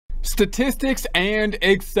Statistics and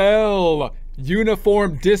Excel.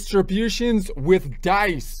 Uniform distributions with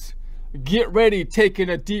dice. Get ready, taking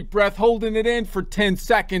a deep breath, holding it in for 10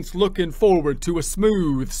 seconds, looking forward to a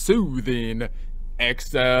smooth, soothing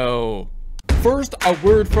Excel. First, a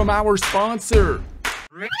word from our sponsor.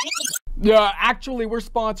 Yeah, actually, we're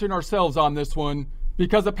sponsoring ourselves on this one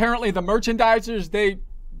because apparently the merchandisers, they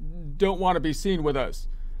don't want to be seen with us.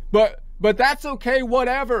 But that's okay,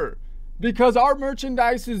 whatever. Because our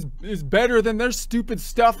merchandise is better than their stupid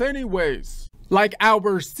stuff anyways. Like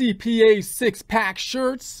our CPA 6-pack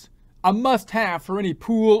shirts, a must-have for any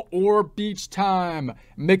pool or beach time.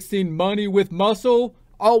 Mixing money with muscle,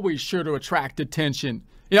 always sure to attract attention.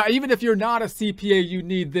 Yeah, even if you're not a CPA, you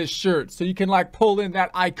need this shirt so you can like pull in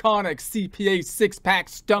that iconic CPA 6-pack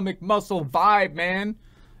stomach muscle vibe, man.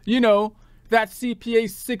 You know, that CPA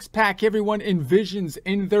 6-pack everyone envisions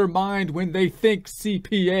in their mind when they think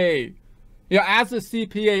CPA. Yeah, as a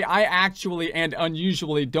CPA, I actually and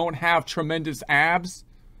unusually don't have tremendous abs.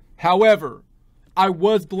 However, I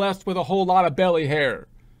was blessed with a whole lot of belly hair.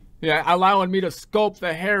 Yeah, allowing me to sculpt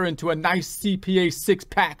the hair into a nice CPA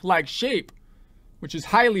 6-pack like shape, which is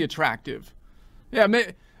highly attractive. Yeah,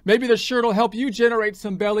 maybe the shirt will help you generate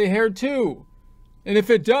some belly hair too. And if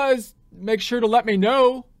it does, make sure to let me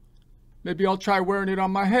know. Maybe I'll try wearing it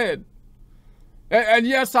on my head. And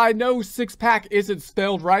yes, I know 6-pack isn't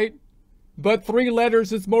spelled right. But 3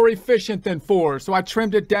 letters is more efficient than 4, so I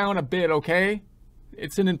trimmed it down a bit, okay?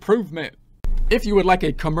 It's an improvement. If you would like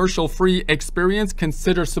a commercial-free experience,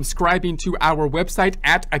 consider subscribing to our website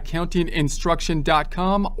at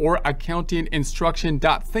accountinginstruction.com or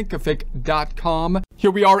accountinginstruction.thinkific.com. Here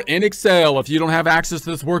we are in Excel. If you don't have access to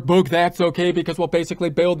this workbook, that's okay because we'll basically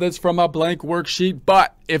build this from a blank worksheet.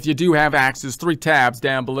 But if you do have access, 3 tabs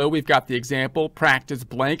down below. We've got the example, practice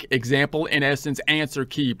blank, example, in essence, answer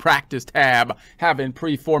key, practice tab, having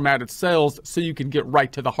pre-formatted cells so you can get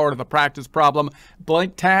right to the heart of the practice problem.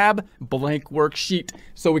 Blank tab, blank worksheet,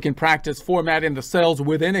 so we can practice formatting the cells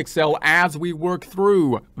within Excel as we work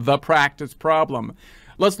through the practice problem.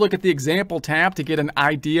 Let's look at the example tab to get an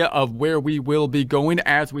idea of where we will be going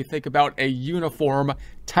as we think about a uniform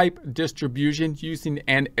type distribution using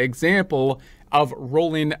an example of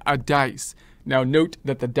rolling a dice. Now note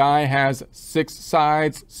that the die has 6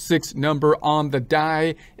 sides, 6 number on the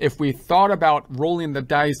die. If we thought about rolling the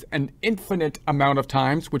dice an infinite amount of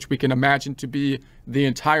times, which we can imagine to be the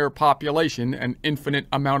entire population, an infinite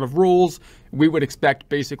amount of rolls, we would expect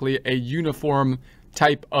basically a uniform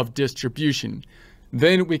type of distribution.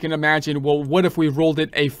 Then we can imagine, well, what if we rolled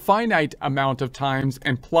it a finite amount of times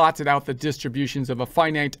and plotted out the distributions of a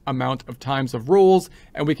finite amount of times of rolls,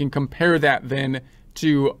 and we can compare that then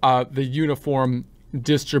to the uniform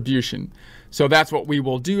distribution. So that's what we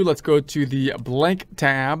will do. Let's go to the blank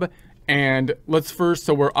tab and let's first,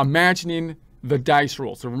 so we're imagining the dice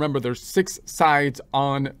roll. So remember there's 6 sides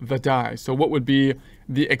on the die. So what would be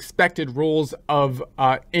the expected rolls of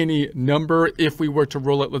any number if we were to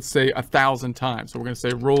roll it, let's say 1,000 times. So we're going to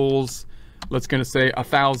say rolls, let's going to say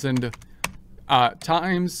 1,000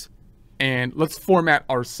 times, and let's format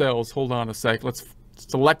our cells. Hold on a sec. Let's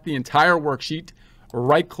select the entire worksheet,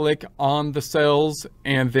 right click on the cells,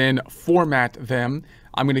 and then format them.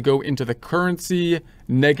 I'm going to go into the currency,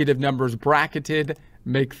 negative numbers bracketed,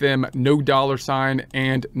 make them no $sign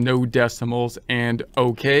and no decimals, and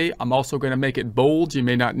okay. I'm also going to make it bold. You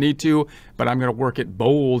may not need to, but I'm going to work it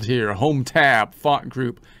bold here. Home tab, font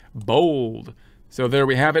group, bold. So there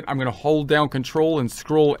we have it. I'm going to hold down control and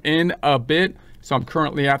scroll in a bit. So I'm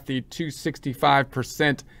currently at the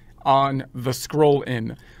 265% on the scroll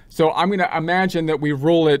in. So I'm going to imagine that we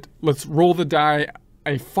roll it. Let's roll the die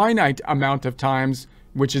a finite amount of times,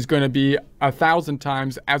 which is going to be 1,000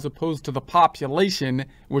 times, as opposed to the population,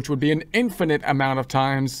 which would be an infinite amount of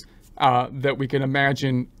times that we can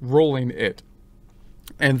imagine rolling it.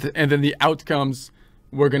 And then the outcomes,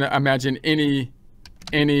 we're going to imagine any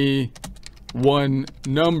one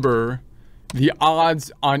number, the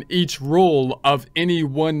odds on each roll of any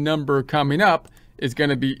one number coming up is going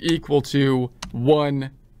to be equal to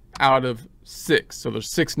 1 out of 6. So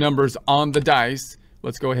there's 6 numbers on the dice.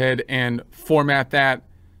 Let's go ahead and format that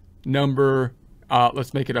number.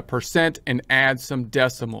 Let's make it a percent and add some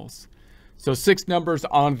decimals. So 6 numbers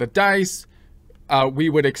on the dice. We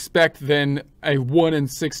would expect then a 1 in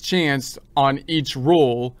 6 chance on each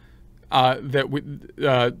roll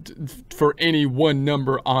for any one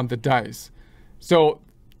number on the dice. So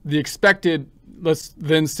the expected, let's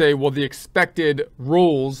then say, well, the expected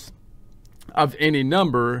rolls of any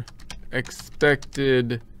number,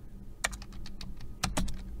 expected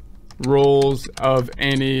rolls of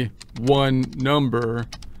any one number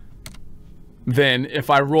then if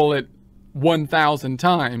I roll it 1,000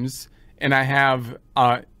 times and I have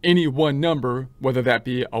any one number, whether that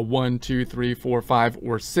be a 1, 2, 3, 4, 5,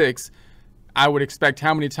 or 6, I would expect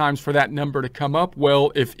how many times for that number to come up?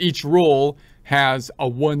 Well, if each roll has a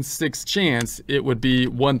 1/6 chance, it would be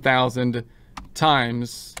 1,000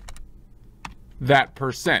 times that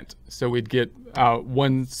percent. So we'd get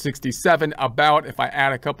 167 about, if I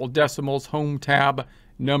add a couple decimals, home tab,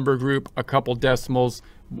 number group, a couple decimals,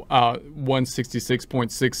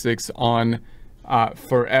 166.66 on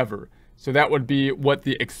forever. So that would be what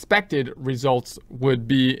the expected results would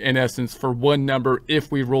be, in essence, for one number.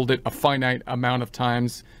 If we rolled it a finite amount of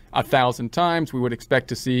times, 1,000 times, we would expect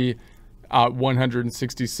to see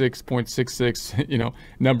 166.66,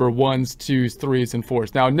 number 1s, 2s, 3s, and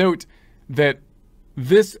 4s. Now note that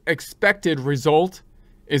this expected result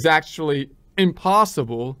is actually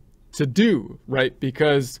impossible to do, right?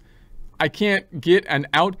 Because I can't get an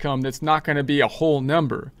outcome that's not going to be a whole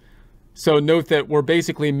number. So note that we're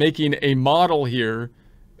basically making a model here,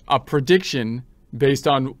 a prediction based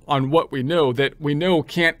on what we know, that we know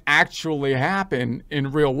can't actually happen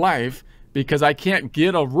in real life, because I can't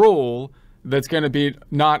get a roll that's going to be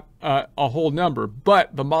not a whole number.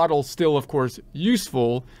 But the model's still, of course,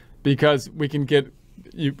 useful, because we can get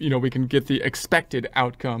we can get the expected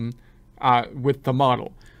outcome with the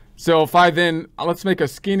model. So if I then, let's make a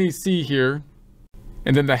skinny C here,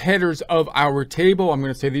 and then the headers of our table, I'm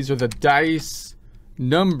going to say these are the dice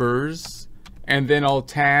numbers, and then I'll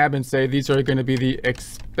tab and say these are going to be the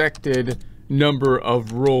expected number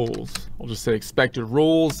of rolls. I'll just say expected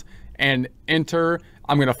rolls and enter.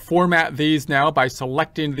 I'm going to format these now by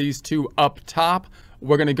selecting these two up top.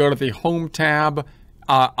 We're going to go to the home tab,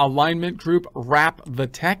 alignment group, wrap the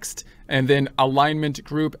text, and then alignment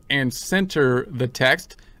group and center the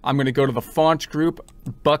text. I'm going to go to the font group,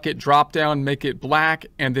 bucket dropdown, make it black,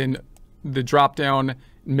 and then the dropdown,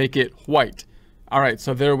 make it white. All right,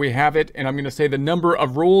 so there we have it. And I'm going to say the number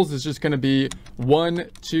of rolls is just going to be 1,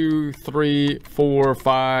 2, 3, 4,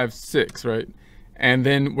 5, 6, right? And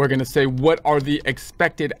then we're going to say what are the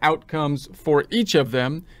expected outcomes for each of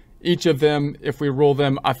them. Each of them, if we roll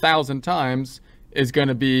them 1,000 times, is going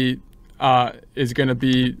to be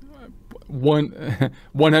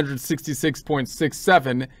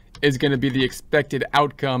 166.67 is going to be the expected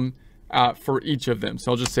outcome for each of them.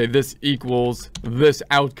 So I'll just say this equals this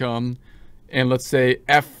outcome, and let's say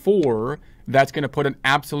F4, that's going to put an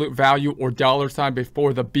absolute value or $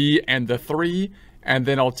 before the B and the 3, and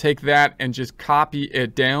then I'll take that and just copy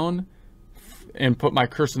it down and put my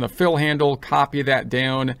cursor in the fill handle, copy that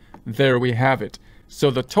down. There we have it.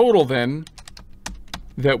 So the total then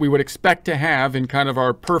that we would expect to have in kind of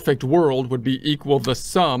our perfect world would be equal the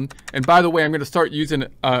sum. And by the way, I'm going to start using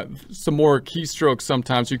some more keystrokes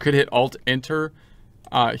sometimes. You could hit Alt-Enter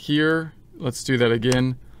here. Let's do that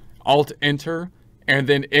again. Alt-Enter, and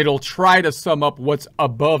then it'll try to sum up what's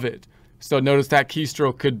above it. So notice that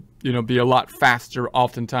keystroke could be a lot faster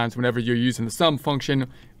oftentimes whenever you're using the sum function.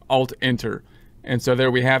 Alt-Enter. And so there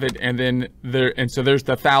we have it, and then so there's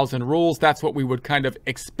the 1,000 rules. That's what we would kind of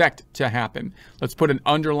expect to happen. Let's put an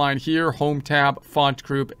underline here, home tab, font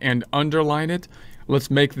group, and underline it. Let's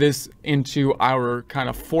make this into our kind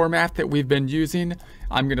of format that we've been using.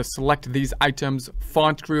 I'm going to select these items,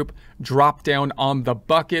 font group, drop down on the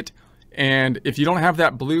bucket, and if you don't have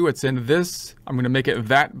that blue, it's in this. I'm going to make it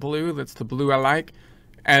that blue. That's the blue I like.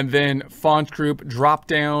 And then font group, drop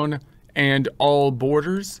down, and all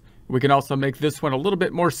borders. We can also make this one a little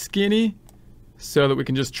bit more skinny so that we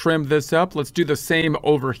can just trim this up. Let's do the same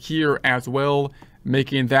over here as well,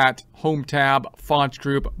 making that home tab, font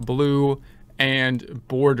group, blue, and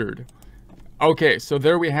bordered. Okay, so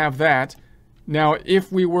there we have that. Now, if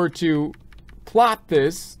we were to plot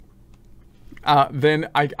this, then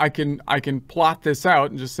I can plot this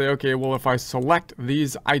out and just say, okay, well, if I select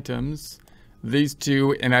these items, these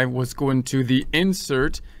two, and I was going to the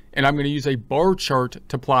insert, and I'm going to use a bar chart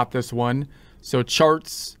to plot this one. So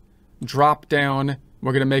charts, drop down.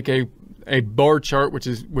 We're going to make a bar chart, which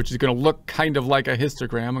is going to look kind of like a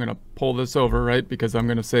histogram. I'm going to pull this over, right? Because I'm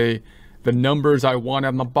going to say the numbers I want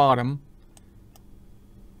on the bottom.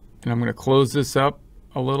 And I'm going to close this up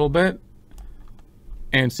a little bit.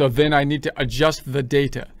 And so then I need to adjust the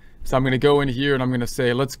data. So I'm going to go in here and I'm going to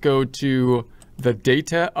say, let's go to the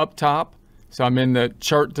data up top. So I'm in the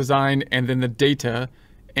chart design and then the data.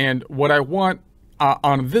 And what I want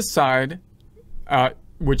on this side,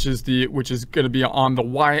 which is going to be on the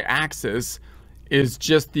y-axis, is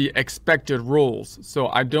just the expected rolls. So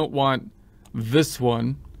I don't want this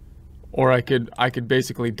one, or I could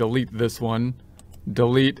basically delete this one,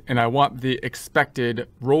 delete, and I want the expected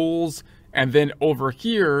rolls. And then over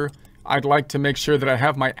here, I'd like to make sure that I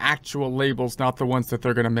have my actual labels, not the ones that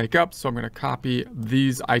they're going to make up. So I'm going to copy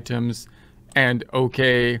these items and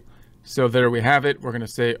OK. So there we have it. We're going to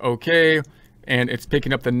say OK. And it's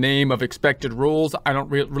picking up the name of expected rules. I don't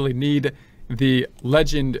really need the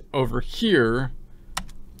legend over here.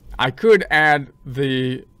 I could add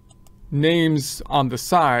the names on the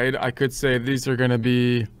side. I could say these are going to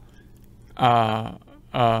be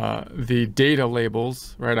the data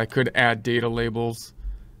labels, right? I could add data labels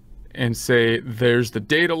and say there's the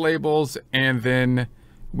data labels, and then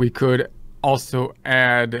we could also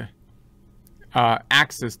add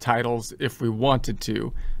axis titles if we wanted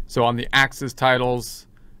to. So on the axis titles,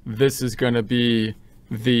 this is going to be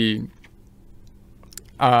the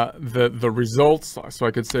results. So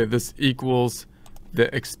I could say this equals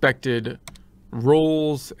the expected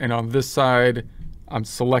rolls, and on this side, I'm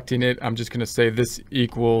selecting it. I'm just going to say this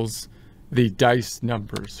equals the dice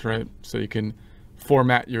numbers, right? So you can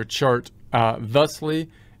format your chart thusly.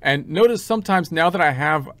 And notice sometimes now that I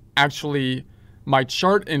have actually my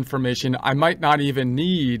chart information, I might not even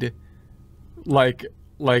need this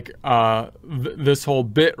whole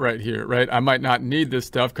bit right here, right? I might not need this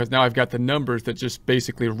stuff because now I've got the numbers that just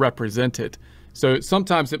basically represent it. So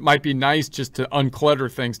sometimes it might be nice just to unclutter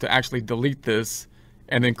things, to actually delete this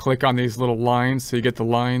and then click on these little lines. So you get the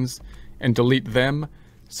lines and delete them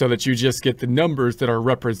so that you just get the numbers that are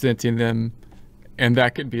representing them. And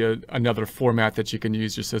that could be another format that you can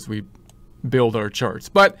use just as we build our charts.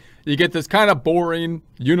 But you get this kind of boring,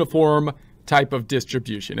 uniform type of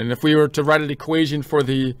distribution. And if we were to write an equation for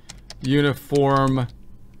the uniform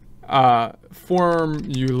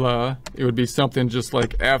formula, it would be something just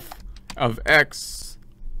like f of x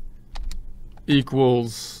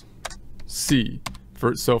equals c.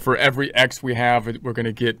 So for every x we have, we're going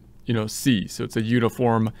to get, c. So it's a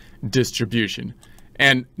uniform distribution.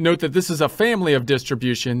 And note that this is a family of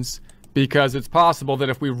distributions because it's possible that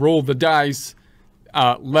if we roll the dice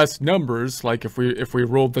less numbers, like if we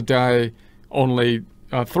rolled the die only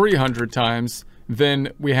 300 times, then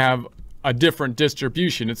we have a different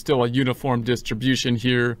distribution. It's still a uniform distribution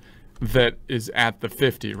here that is at the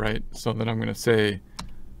 50, right? So then I'm going to say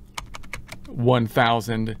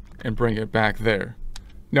 1000 and bring it back there.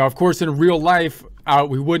 Now, of course, in real life,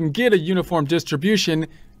 we wouldn't get a uniform distribution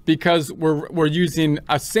because we're using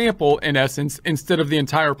a sample, in essence, instead of the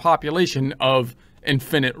entire population of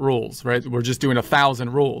infinite rules, right? We're just doing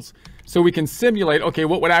 1,000 rules. So we can simulate, okay,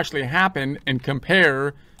 what would actually happen and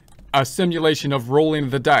compare a simulation of rolling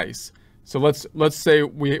the dice. So let's say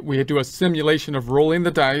we do a simulation of rolling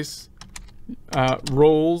the dice,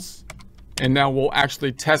 rolls, and now we'll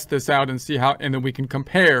actually test this out and see how, and then we can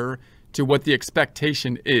compare to what the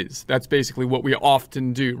expectation is. That's basically what we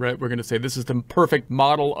often do, right? We're going to say this is the perfect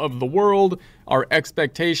model of the world, our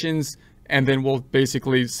expectations, and then we'll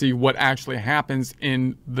basically see what actually happens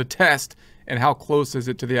in the test and how close is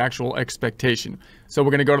it to the actual expectation. So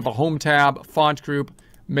we're going to go to the Home tab, Font Group,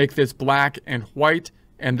 make this black and white,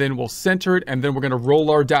 and then we'll center it, and then we're going to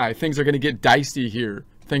roll our die. Things are going to get dicey here.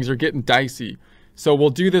 Things are getting dicey. So we'll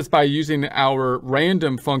do this by using our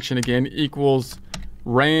random function again, equals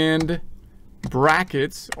rand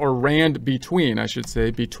brackets, or rand between, I should say,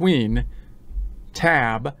 between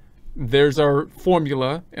tab. There's our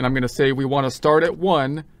formula, and I'm going to say we want to start at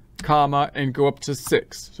 1, comma, and go up to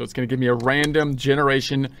 6. So it's going to give me a random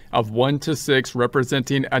generation of 1 to 6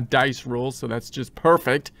 representing a dice roll. So that's just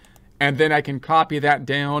perfect. And then I can copy that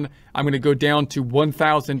down. I'm going to go down to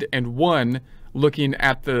 1001, looking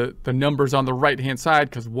at the numbers on the right hand side,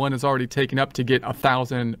 because 1 is already taken up to get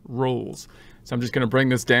 1,000 rolls. So I'm just going to bring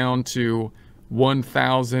this down to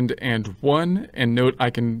 1001, and note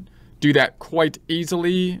I can do that quite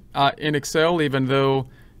easily in Excel, even though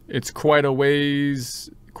it's quite a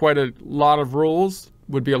ways, quite a lot of rolls.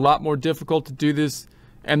 Would be a lot more difficult to do this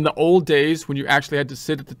in the old days when you actually had to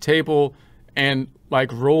sit at the table and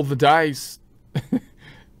like roll the dice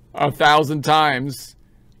 1,000 times.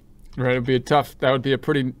 Right, it'd be that would be a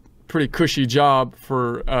pretty cushy job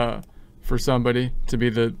for somebody to be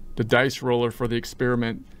the dice roller for the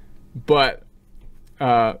experiment. But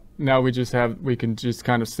now we can just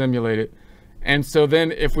kind of simulate it. And so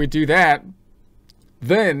then if we do that,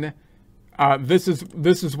 then this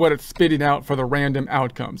is what it's spitting out for the random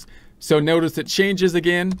outcomes. So notice it changes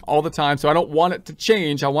again all the time. So I don't want it to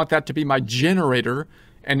change. I want that to be my generator.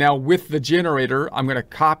 And now with the generator, I'm going to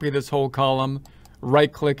copy this whole column,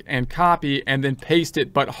 right click and copy, and then paste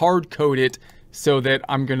it, but hard code it so that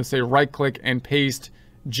I'm going to say right click and paste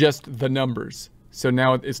just the numbers. So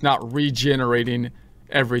now it's not regenerating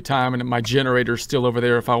every time, and my generator is still over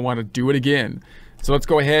there if I want to do it again. So let's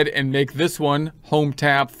go ahead and make this one Home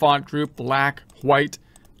tab, Font Group, black, white,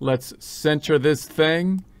 Let's center this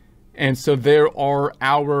thing. And so there are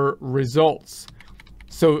our results.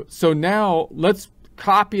 So now let's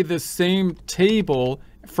copy the same table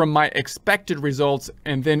from my expected results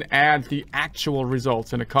and then add the actual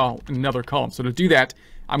results in another column. So to do that,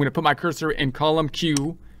 I'm going to put my cursor in column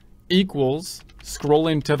Q equals,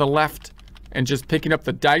 scrolling to the left and just picking up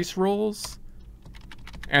the dice rolls.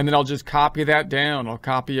 And then I'll just copy that down. I'll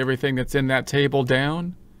copy everything that's in that table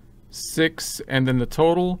down, 6, and then the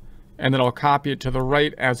total. And then I'll copy it to the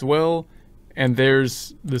right as well. And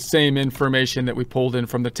there's the same information that we pulled in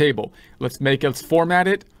from the table. Let's format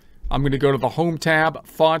it. I'm going to go to the Home tab,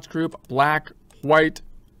 Font Group, Black, White,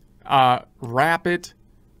 wrap it,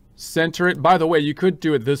 center it. By the way, you could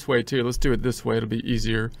do it this way too. Let's do it this way. It'll be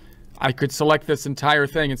easier. I could select this entire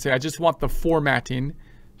thing and say, I just want the formatting.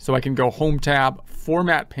 So I can go Home tab,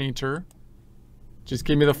 Format Painter. Just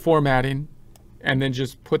give me the formatting. And then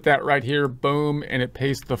just put that right here, boom, and it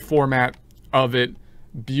pastes the format of it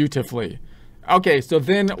beautifully. Okay, so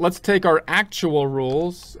then let's take our actual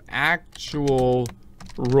rules,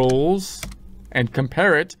 and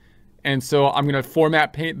compare it. And so I'm going to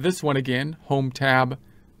format paint this one again, Home tab,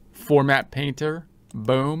 Format Painter,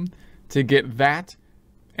 boom, to get that.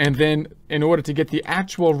 And then in order to get the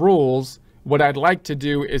actual rules, what I'd like to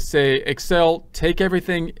do is say, Excel, take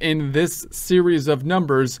everything in this series of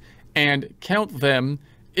numbers and count them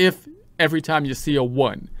if every time you see a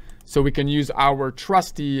 1. So we can use our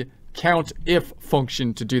trusty count if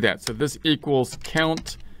function to do that. So this equals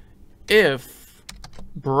count if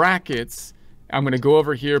brackets. I'm going to go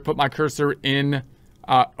over here, put my cursor in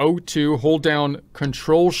O2, hold down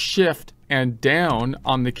Control Shift and down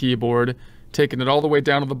on the keyboard, taking it all the way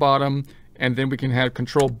down to the bottom. And then we can have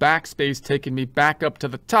Control Backspace taking me back up to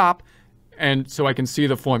the top, and so I can see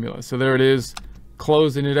the formula. So there it is,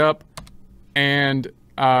 closing it up, and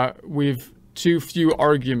we've too few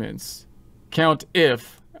arguments. Count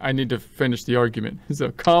if, I need to finish the argument. So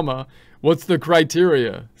comma, what's the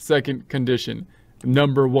criteria? Second condition,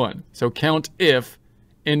 number 1. So count if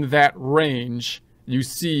in that range you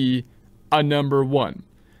see a number 1.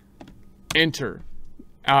 Enter.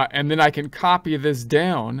 And then I can copy this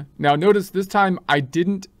down. Now notice this time I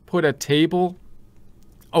didn't put a table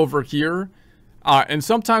over here. And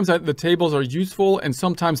sometimes the tables are useful and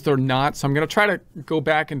sometimes they're not. So I'm going to try to go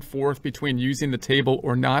back and forth between using the table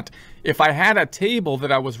or not. If I had a table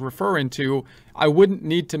that I was referring to, I wouldn't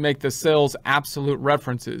need to make the cells absolute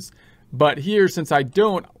references. But here, since I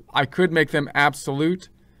don't, I could make them absolute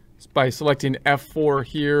by selecting F4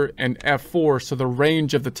 here and F4 so the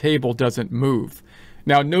range of the table doesn't move.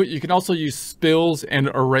 Now note, you can also use spills and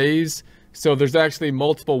arrays. So there's actually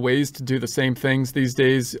multiple ways to do the same things these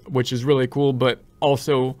days, which is really cool, but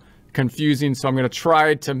also confusing. So I'm going to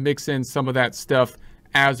try to mix in some of that stuff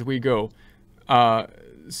as we go.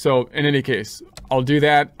 So in any case, I'll do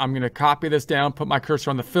that. I'm going to copy this down, put my cursor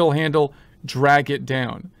on the fill handle, drag it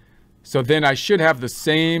down. So then I should have the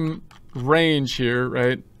same range here,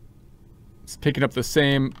 right? It's picking up the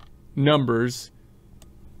same numbers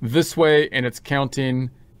this way, and it's counting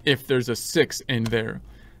if there's a 6 in there.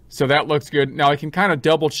 So that looks good. Now I can kind of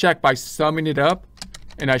double check by summing it up,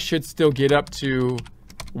 and I should still get up to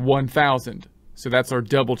 1,000. So that's our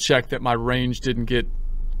double check that my range didn't get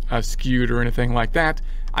skewed or anything like that.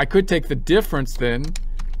 I could take the difference then,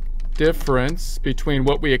 difference between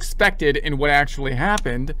what we expected and what actually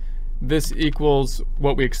happened. This equals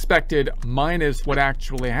what we expected minus what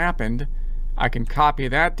actually happened. I can copy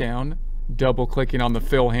that down, double clicking on the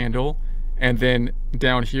fill handle, and then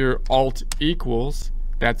down here Alt equals,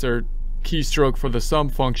 that's our keystroke for the sum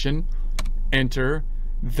function, enter.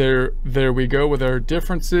 There we go with our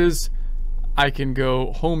differences. I can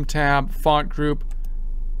go Home tab, Font Group,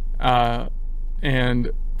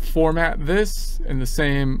 and format this in the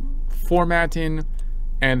same formatting,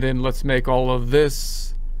 and then let's make all of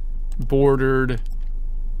this bordered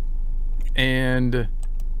and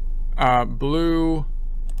blue,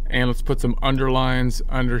 and let's put some underlines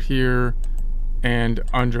under here and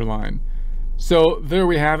underline. So there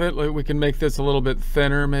we have it. We can make this a little bit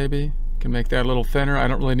thinner, maybe. Can make that a little thinner. I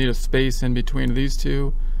don't really need a space in between these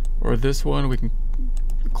two or this one. We can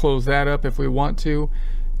close that up if we want to.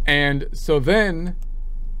 And so then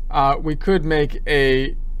we could make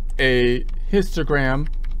a histogram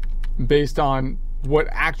based on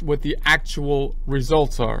what the actual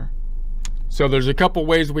results are. So there's a couple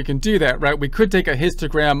ways we can do that, right? We could take a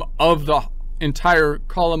histogram of the entire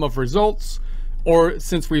column of results, or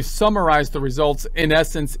since we've summarized the results in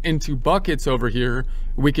essence into buckets over here,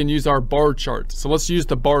 we can use our bar chart. So let's use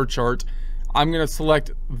the bar chart. I'm going to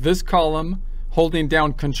select this column, holding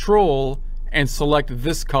down Control, and select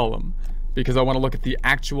this column. because I want to look at the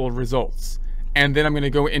actual results. And then I'm going to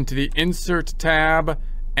go into the Insert tab,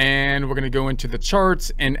 and we're going to go into the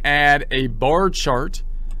charts and add a bar chart.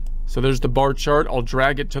 So there's the bar chart. I'll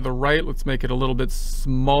drag it to the right. Let's make it a little bit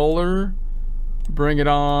smaller. Bring it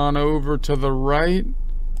on over to the right.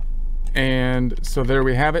 And so there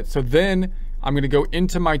we have it. So then I'm going to go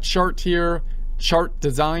into my chart here, Chart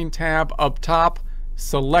Design tab up top,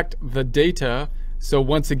 select the data. So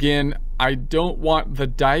once again, I don't want the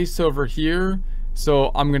dice over here.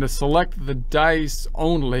 So I'm going to select the dice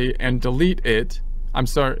only and delete it. I'm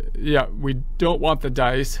sorry. Yeah, we don't want the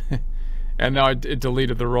dice. And now it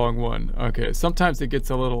deleted the wrong one. Okay, sometimes it gets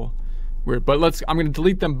a little weird, but I'm going to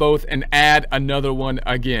delete them both and add another one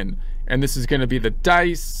again. And this is going to be the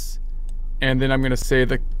dice. And then I'm going to say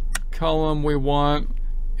the column we want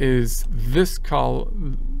is this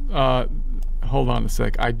column. Hold on a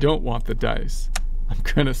sec. I don't want the dice. I'm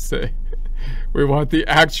going to say we want the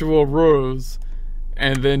actual rows,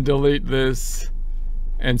 and then delete this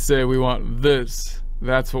and say we want this.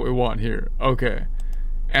 That's what we want here. Okay.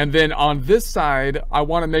 And then on this side, I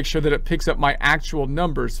want to make sure that it picks up my actual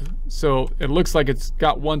numbers. So it looks like it's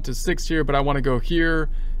got 1 to 6 here, but I want to go here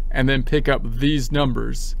and then pick up these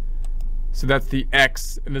numbers. So that's the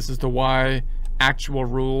X, and this is the Y. Actual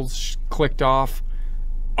rules clicked off.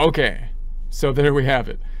 Okay, so there we have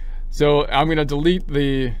it. So I'm going to delete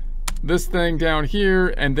this thing down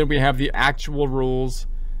here, and then we have the actual rules.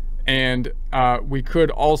 And we could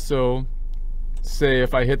also say,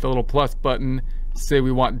 if I hit the little plus button, say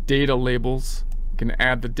we want data labels. We can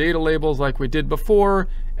add the data labels like we did before,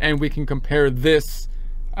 and we can compare this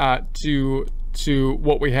to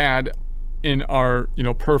what we had in our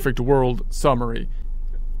perfect world summary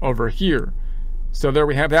over here. So there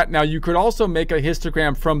we have that. Now you could also make a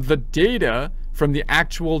histogram from the data, from the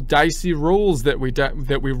actual dicey rolls that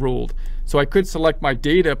we ruled. So I could select my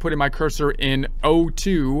data, putting my cursor in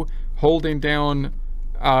O2, holding down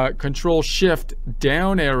Control Shift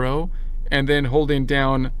down arrow, and then holding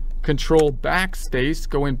down Control Backspace,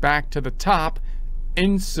 going back to the top,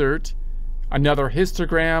 insert another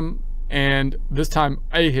histogram, and this time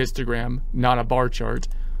a histogram, not a bar chart.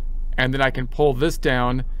 And then I can pull this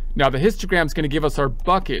down. Now the histogram is going to give us our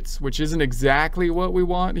buckets, which isn't exactly what we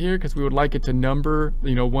want here, because we would like it to number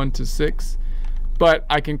 1 to 6. But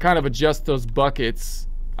I can kind of adjust those buckets.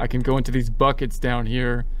 I can go into these buckets down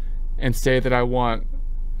here and say that I want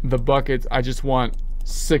the buckets. I just want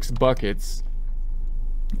 6 buckets,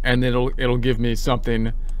 and then it'll give me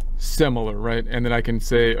something similar, right? And then I can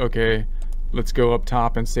say, okay, let's go up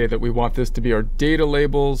top and say that we want this to be our data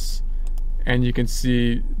labels, and you can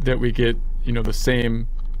see that we get the same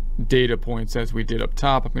data points as we did up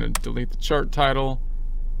top. I'm going to delete the chart title,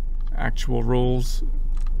 actual rules,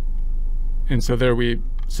 and so there we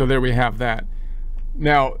have that.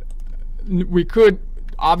 Now we could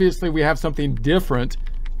obviously we have something different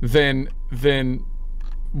than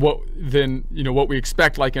what we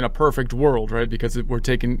expect, like in a perfect world, right? Because we're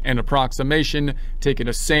taking an approximation, taking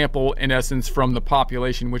a sample in essence from the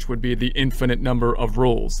population, which would be the infinite number of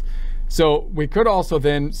roles. So we could also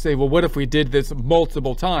then say, well, what if we did this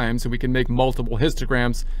multiple times, and we can make multiple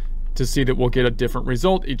histograms to see that we'll get a different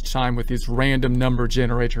result each time with this random number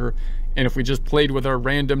generator. And if we just played with our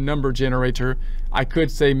random number generator, I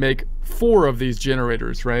could say make 4 of these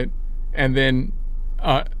generators, right? And then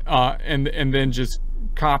and then just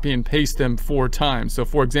copy and paste them 4 times. So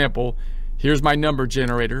for example, here's my number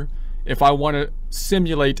generator. If I want to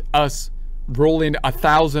simulate us rolling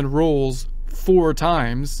 1,000 rolls 4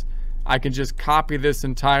 times, I can just copy this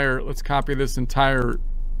entire, let's copy this entire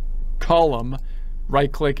column,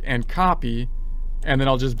 right click and copy, and then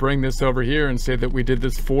I'll just bring this over here and say that we did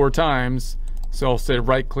this 4 times. So I'll say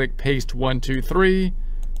right click, paste 1, 2, 3,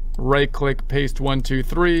 right click, paste 1, 2,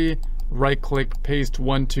 3, right click, paste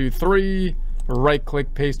 1, 2, 3, right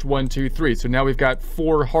click, paste 1, 2, 3. So now we've got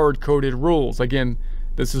 4 hard-coded rules. Again,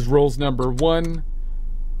 this is rolls number 1,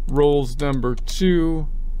 rolls number 2,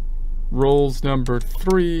 rolls number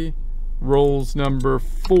 3, rolls number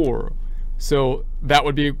 4. So that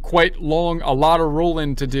would be quite long, a lot of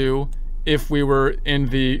rolling to do if we were in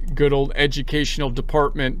the good old educational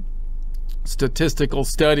department statistical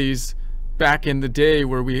studies back in the day,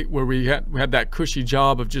 where we had that cushy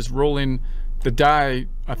job of just rolling the die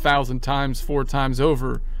 1,000 times 4 times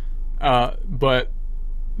over. But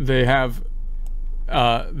they've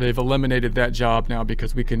eliminated that job now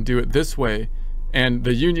because we can do it this way. And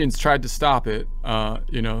the unions tried to stop it.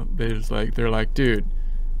 They're like, dude,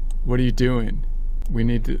 what are you doing? We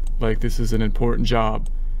need to, this is an important job.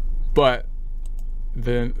 But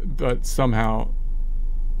somehow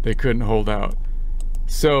they couldn't hold out.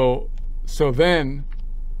 So then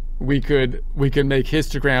we could make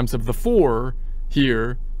histograms of the 4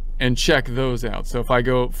 here and check those out. So if I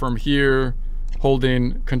go from here,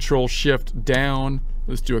 holding Control Shift down,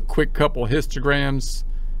 let's do a quick couple histograms,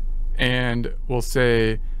 and we'll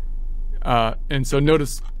say, and so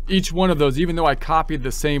notice each one of those, even though I copied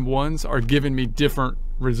the same ones, are giving me different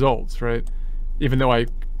results, right? Even though I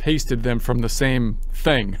pasted them from the same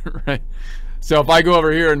thing, right? So if I go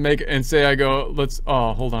over here and say I go,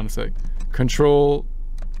 hold on a sec. Control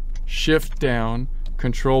Shift down,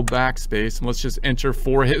 Control backspace, and let's just enter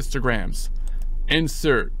 4 histograms.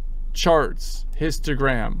 Insert, charts,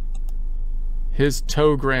 histogram,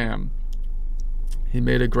 histogram. He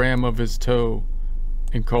made a gram of his toe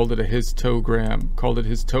and called it a histogram. Called it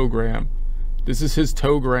histogram. This is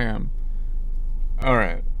histogram. All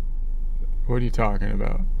right. What are you talking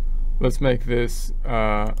about? Let's make this,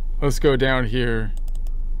 let's go down here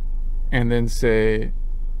and then say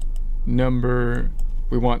number,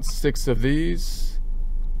 we want 6 of these.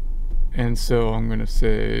 And so I'm going to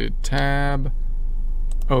say tab,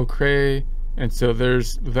 okay. And so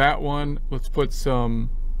there's that one. Let's put some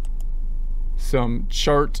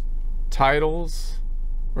chart titles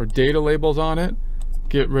or data labels on it.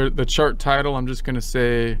 Get rid of the chart title. I'm just going to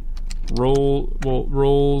say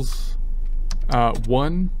roles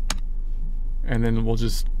 1, and then we'll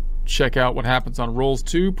just check out what happens on roles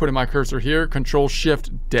 2. Putting my cursor here, Control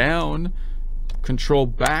Shift down, Control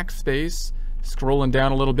backspace, scrolling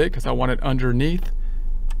down a little bit because I want it underneath.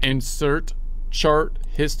 Insert chart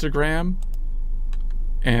histogram,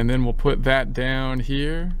 and then we'll put that down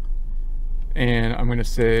here. And I'm going to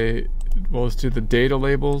say, well, let's do the data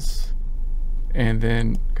labels, and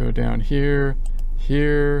then go down here,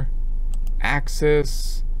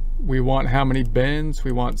 axis. We want how many bins?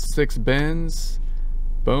 We want 6 bins.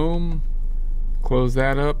 Boom. Close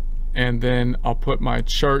that up, and then I'll put my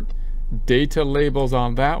chart data labels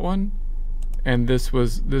on that one. And this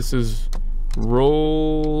is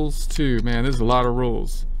roles 2. Man, there's a lot of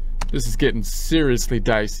roles. This is getting seriously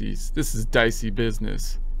dicey. This is dicey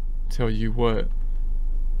business. Tell you what,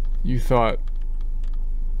 you thought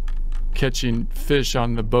catching fish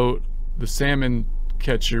on the boat, the salmon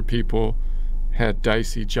catcher people had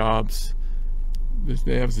dicey jobs.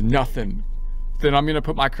 They have nothing. Then I'm going to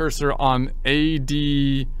put my cursor on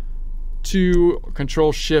AD2,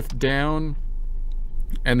 Control Shift down,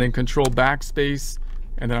 and then Control backspace,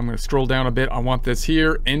 and then I'm going to scroll down a bit. I want this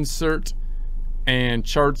here, insert and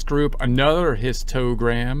charts group, another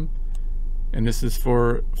histogram, and this is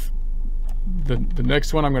for the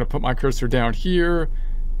next one. I'm going to put my cursor down here,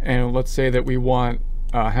 and let's say that we want,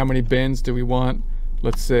 how many bins do we want?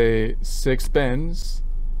 Let's say 6 bins.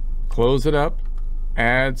 Close it up,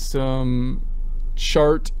 add some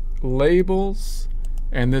chart labels,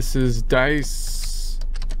 and this is dice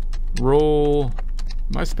roll.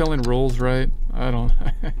 Am I spelling rolls right? I don't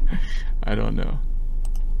I don't know.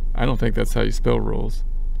 I don't think that's how you spell rolls.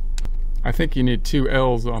 I think you need 2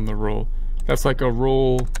 L's on the roll. That's like a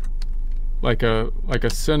roll, like a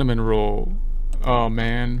cinnamon roll. Oh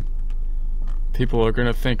man, people are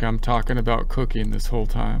gonna think I'm talking about cooking this whole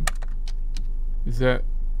time. Is that,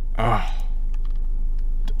 I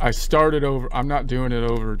started over. I'm not doing it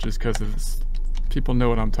over just because of this. People know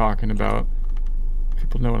what I'm talking about.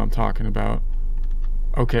 People know what I'm talking about.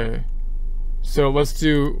 Okay, so let's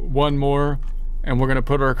do one more, and we're gonna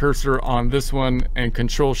put our cursor on this one and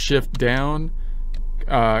Control Shift down,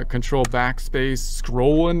 Control backspace,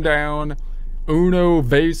 scrolling down, uno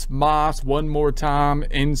vez mas, one more time,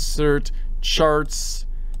 insert charts,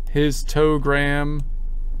 histogram,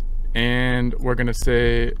 and we're gonna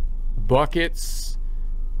say buckets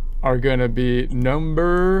are gonna be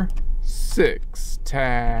number 6,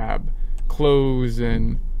 tab,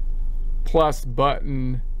 closing, plus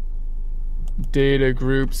button, data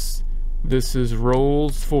groups. This is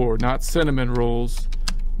rolls 4, not cinnamon rolls,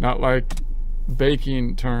 not like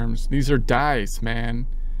baking terms. These are dice, man.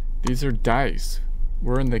 These are dice.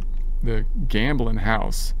 We're in the gambling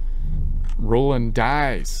house, rolling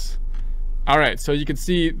dice. All right, so you can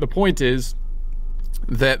see the point is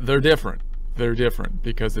that they're different. They're different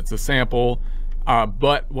because it's a sample,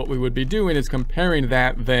 but what we would be doing is comparing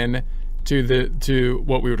that then to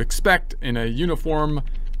what we would expect in a uniform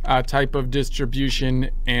type of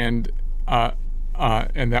distribution, and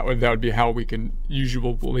that would be how we can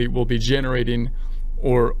usually will be generating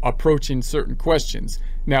or approaching certain questions.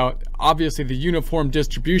 Now, obviously, the uniform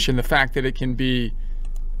distribution, the fact that it can be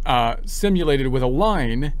simulated with a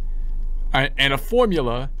line and a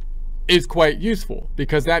formula, is quite useful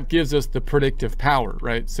because that gives us the predictive power,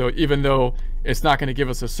 right? So even though it's not going to give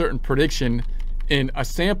us a certain prediction in a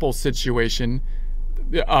sample situation,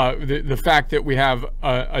 the fact that we have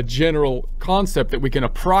a general concept that we can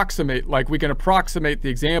approximate, like we can approximate the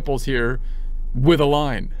examples here with a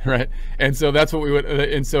line, right? And so that's what we would,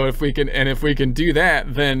 and so if we can do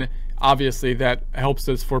that, then obviously that helps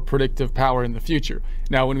us for predictive power in the future.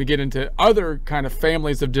 Now, when we get into other kind of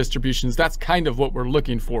families of distributions, that's kind of what we're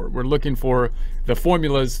looking for. We're looking for the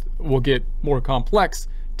formulas will get more complex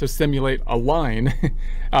to simulate a line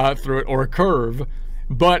through it, or a curve.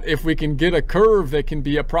 But if we can get a curve that can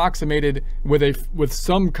be approximated with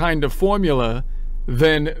some kind of formula,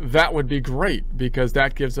 then that would be great, because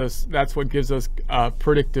that's what gives us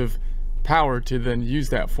predictive power to then use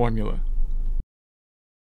that formula.